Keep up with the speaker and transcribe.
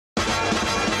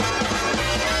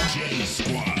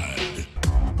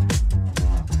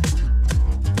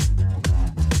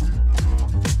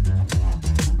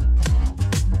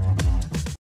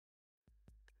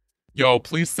Yo,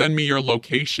 please send me your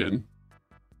location.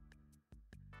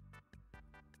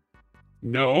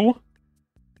 No?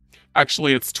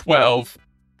 Actually, it's 12.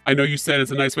 I know you said it's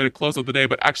a nice way to close out the day,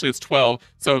 but actually it's 12.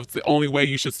 So it's the only way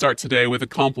you should start today with a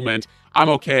compliment. I'm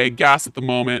okay. Gas at the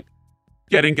moment.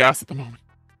 Getting gas at the moment.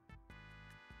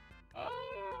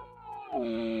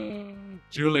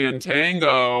 Julian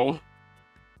Tango.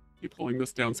 Keep pulling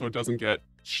this down so it doesn't get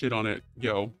shit on it.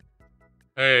 Yo.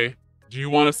 Hey, do you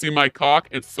want to see my cock?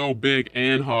 It's so big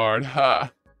and hard.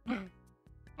 Ha.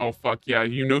 Oh, fuck yeah.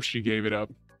 You know she gave it up.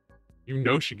 You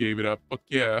know she gave it up. Fuck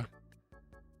yeah.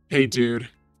 Hey, dude.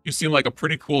 You seem like a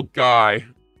pretty cool guy.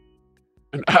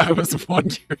 And I was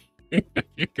wondering if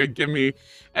you could give me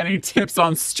any tips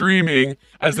on streaming,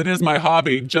 as it is my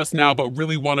hobby just now, but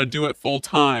really want to do it full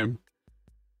time.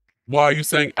 Why are you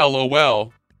saying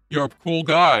LOL? You're a cool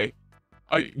guy.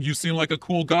 You seem like a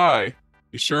cool guy.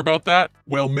 You sure about that?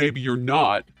 Well, maybe you're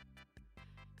not.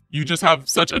 You just have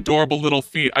such adorable little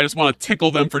feet. I just want to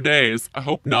tickle them for days. I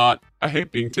hope not. I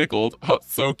hate being tickled. Oh,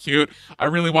 it's so cute. I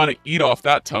really want to eat off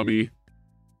that tummy.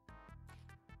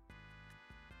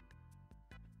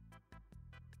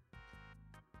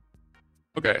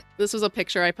 Okay. This was a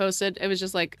picture I posted. It was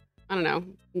just like, I don't know,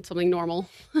 something normal.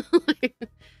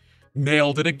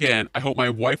 Nailed it again. I hope my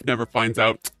wife never finds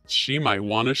out. She might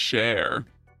want to share.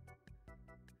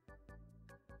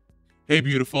 Hey,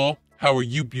 beautiful. How are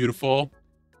you, beautiful?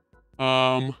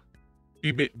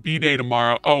 B-Day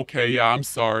tomorrow. Okay, yeah, I'm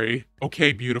sorry.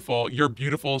 Okay, beautiful. You're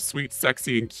beautiful, sweet,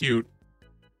 sexy, and cute.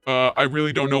 I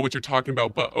really don't know what you're talking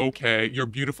about, but okay. You're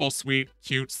beautiful, sweet,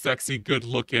 cute, sexy, good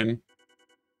looking.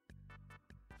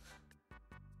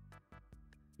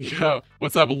 Yo,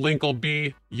 what's up, Linkle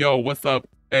B? Yo, what's up?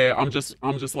 Hey, I'm just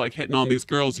like hitting on these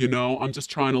girls, you know? I'm just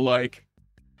trying to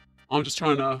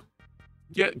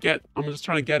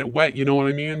get it wet, you know what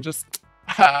I mean? Just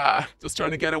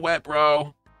trying to get it wet,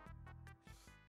 bro.